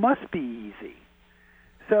therefore it must be easy.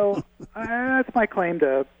 So that's my claim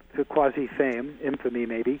to quasi-fame, infamy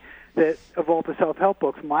maybe, that of all the self-help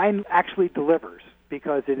books, mine actually delivers,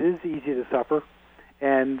 because it is easy to suffer,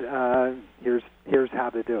 and here's how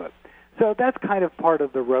to do it. So that's kind of part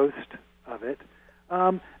of the roast of it.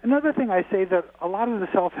 Another thing I say, that a lot of the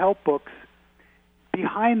self-help books,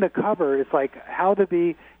 behind the cover, it's like how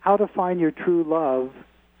to find your true love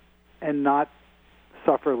and not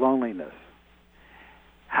suffer loneliness.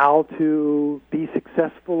 How to be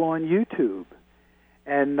successful on YouTube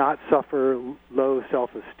and not suffer low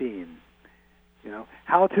self-esteem.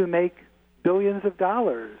 How to make billions of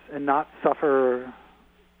dollars and not suffer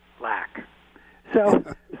lack. So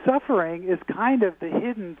suffering is kind of the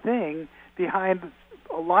hidden thing behind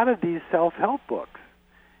a lot of these self-help books,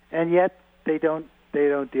 and yet they don't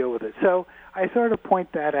deal with it. So I sort of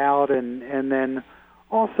point that out, and then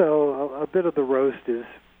also a bit of the roast is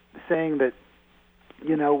saying that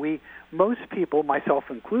most people, myself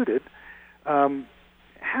included,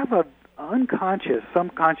 have a unconscious, some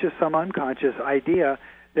conscious, some unconscious idea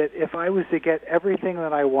that if I was to get everything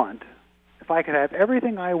that I want, if I could have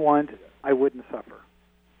everything I want, I wouldn't suffer.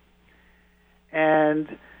 And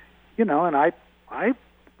and I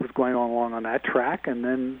was going along on that track, and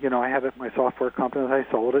then I had my software company, I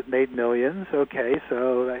sold it, made millions. Okay,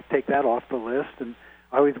 so I take that off the list, and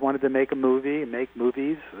I always wanted to make a movie and make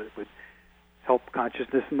movies that would help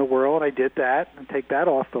consciousness in the world. I did that and take that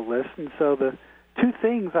off the list. And so the 2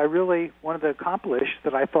 things I really wanted to accomplish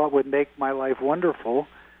that I thought would make my life wonderful,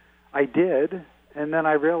 I did. And then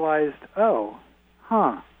I realized, well,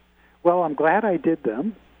 I'm glad I did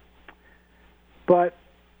them, but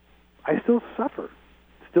I still suffer.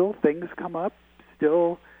 Still things come up.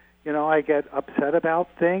 Still, I get upset about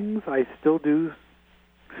things. I still do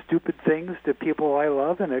stupid things to people I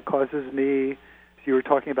love, and it causes me, as you were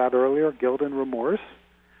talking about earlier, guilt and remorse,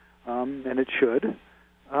 and it should.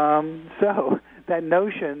 So that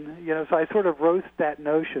notion, so I sort of roast that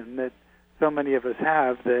notion that so many of us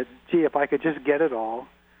have that, gee, if I could just get it all,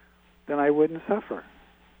 then I wouldn't suffer.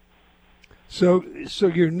 So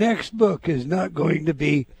your next book is not going to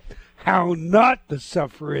be How Not to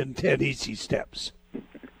Suffer in 10 Easy Steps.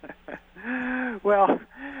 Well,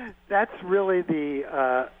 that's really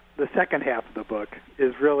the second half of the book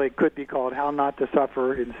is really could be called How Not to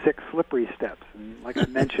Suffer in 6 Slippery Steps. And like I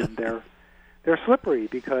mentioned, they're slippery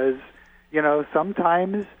because,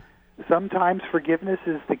 sometimes forgiveness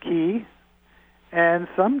is the key, and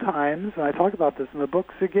sometimes, and I talk about this in the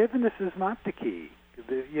book, forgiveness is not the key.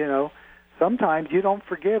 Sometimes you don't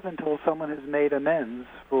forgive until someone has made amends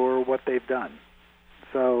for what they've done.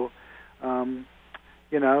 So, and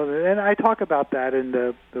I talk about that in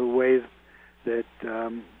the ways that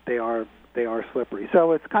they are slippery.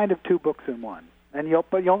 So it's kind of 2 books in one,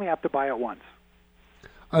 but you only have to buy it once.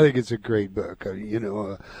 I think it's a great book.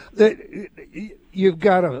 You've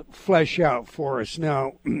got to flesh out for us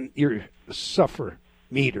now your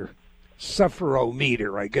sufferometer,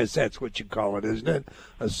 I guess that's what you call it, isn't it?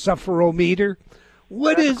 A sufferometer?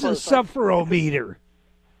 What is a sufferometer?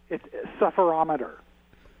 It's a sufferometer.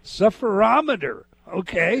 Sufferometer.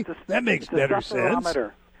 Okay, that makes better sense.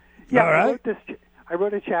 Yeah, all right. I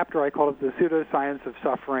wrote a chapter. I called it The Pseudoscience of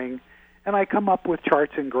Suffering, and I come up with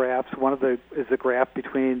charts and graphs. One of the is a graph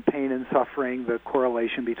between pain and suffering, the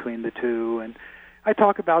correlation between the two, and I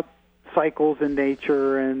talk about cycles in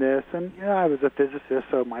nature and this. And I was a physicist,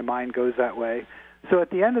 so my mind goes that way. So at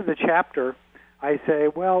the end of the chapter, I say,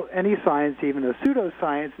 well, any science, even a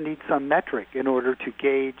pseudoscience, needs some metric in order to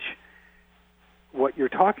gauge what you're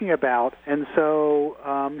talking about. And so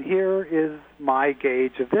here is my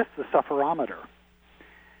gauge of this, the sufferometer.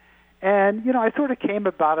 And, I sort of came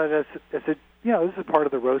about it as a, this is part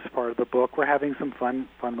of the roast part of the book. We're having some fun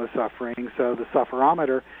with suffering. So the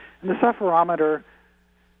sufferometer. And the sufferometer,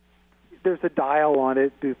 there's a dial on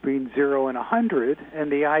it between 0 and 100.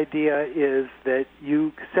 And the idea is that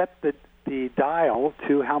you set the dial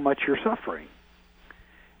to how much you're suffering.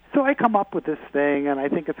 So I come up with this thing, and I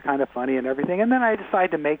think it's kind of funny and everything. And then I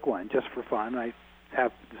decide to make one just for fun. I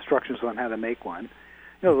have instructions on how to make one,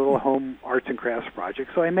 a little home arts and crafts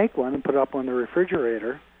project. So I make one and put it up on the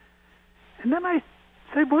refrigerator. And then I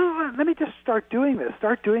say, well, let me just start doing this.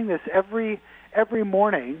 Start doing this every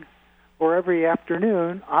morning or every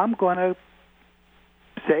afternoon. I'm going to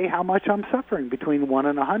say how much I'm suffering between 1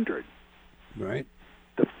 and 100. Right.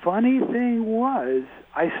 The funny thing was,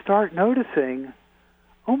 I start noticing,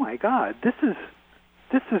 oh my God, this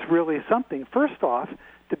is really something. First off,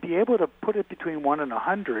 to be able to put it between 1 and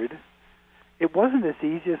 100, it wasn't as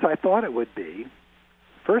easy as I thought it would be.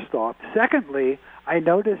 First off. Secondly, I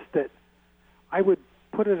noticed that I would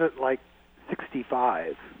put it at like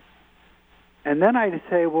 65. And then I'd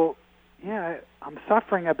say, well, yeah, I'm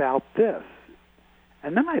suffering about this.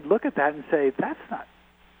 And then I'd look at that and say, that's not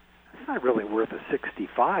really worth a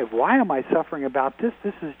 65. Why am I suffering about this?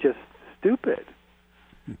 This is just stupid.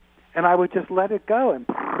 And I would just let it go, and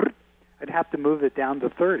I'd have to move it down to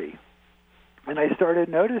 30. And I started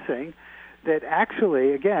noticing that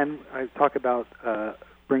actually, again, I talk about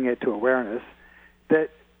bringing it to awareness, that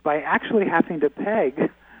by actually having to peg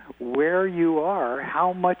where you are,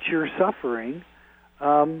 how much you're suffering,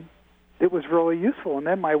 it was really useful. And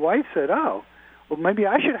then my wife said, oh, well, maybe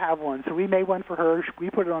I should have one. So we made one for her. We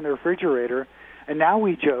put it on the refrigerator. And now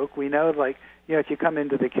we joke. We know, if you come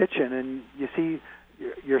into the kitchen and you see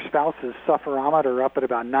your spouse's sufferometer up at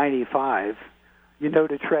about 95,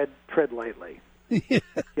 to tread lightly. If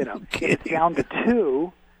it's down to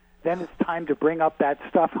 2, then it's time to bring up that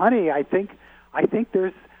stuff. Honey, I think I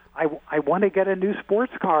want to get a new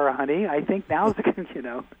sports car, honey. I think now's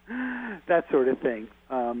that sort of thing.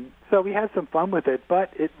 So we had some fun with it,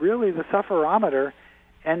 but the sufferometer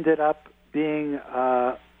ended up being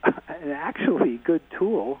an actually good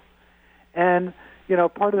tool. And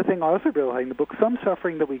part of the thing I also really like in the book, some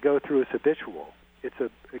suffering that we go through is habitual.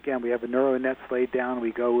 We have a neural nets laid down.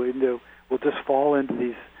 We'll just fall into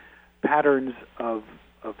these patterns of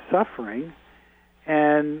suffering,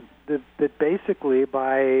 and that basically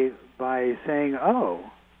by saying, oh,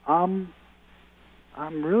 I'm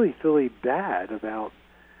really feeling bad about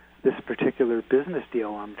this particular business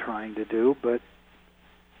deal I'm trying to do, but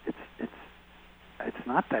it's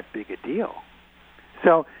not that big a deal.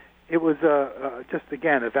 So it was just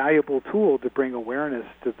again a valuable tool to bring awareness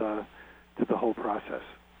to the whole process.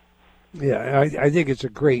 Yeah, I think it's a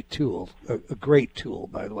great tool. A great tool,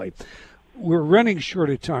 by the way. We're running short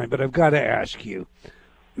of time, but I've got to ask you,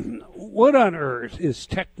 what on earth is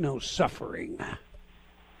techno-suffering?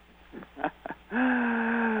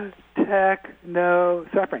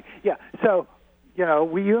 Techno-suffering. Yeah, so,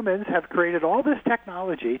 we humans have created all this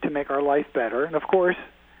technology to make our life better, and of course,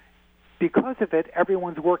 because of it,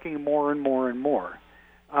 everyone's working more and more and more.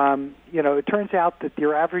 It turns out that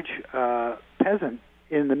your average peasant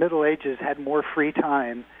in the Middle Ages had more free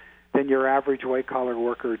time than your average white-collar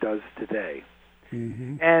worker does today.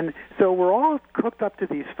 Mm-hmm. And so we're all hooked up to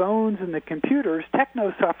these phones and the computers.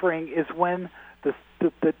 Techno-suffering is when the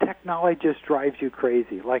technology just drives you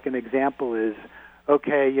crazy. Like an example is,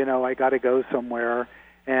 okay, I got to go somewhere,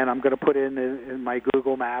 and I'm going to put in my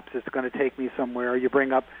Google Maps. It's going to take me somewhere.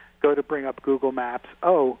 Go to bring up Google Maps.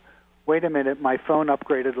 Oh, wait a minute, my phone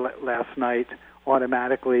upgraded last night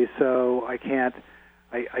automatically, so I can't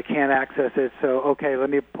access it. So okay, let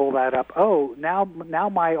me pull that up. Oh, now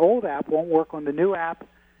my old app won't work on the new app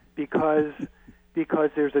because because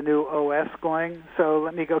there's a new OS going. So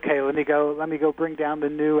let me go bring down the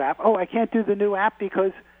new app. Oh, I can't do the new app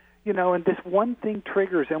because, and this one thing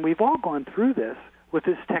triggers, and we've all gone through this with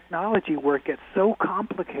this technology where it gets so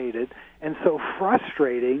complicated and so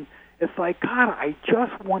frustrating. It's like, God, I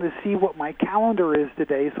just want to see what my calendar is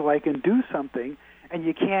today so I can do something, and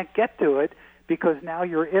you can't get to it because now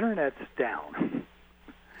your internet's down.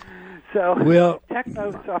 So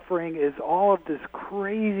techno-suffering is all of this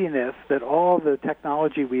craziness that all the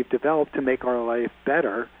technology we've developed to make our life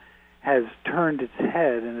better has turned its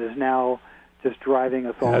head and is now just driving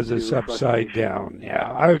us all has us upside down.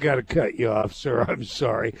 Yeah, I've got to cut you off, sir. I'm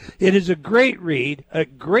sorry. It is a great read, a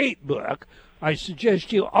great book. I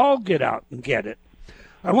suggest you all get out and get it.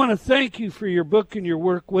 I want to thank you for your book and your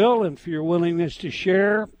work, Will, and for your willingness to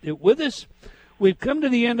share it with us. We've come to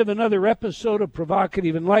the end of another episode of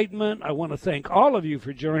Provocative Enlightenment. I want to thank all of you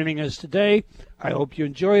for joining us today. I hope you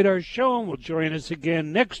enjoyed our show and will join us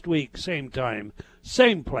again next week, same time,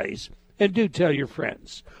 same place. And do tell your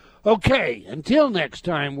friends. Okay, until next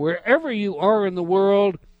time, wherever you are in the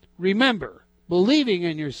world, remember, believing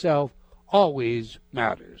in yourself always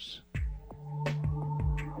matters.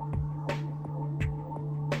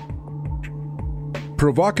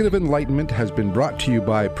 Provocative Enlightenment has been brought to you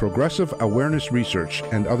by Progressive Awareness Research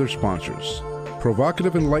and other sponsors.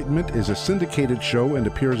 Provocative Enlightenment is a syndicated show and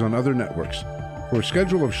appears on other networks. For a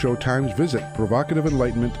schedule of show times, visit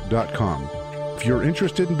provocativeenlightenment.com. If you're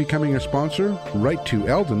interested in becoming a sponsor, write to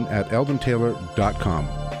Eldon at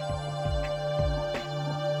eldontaylor.com.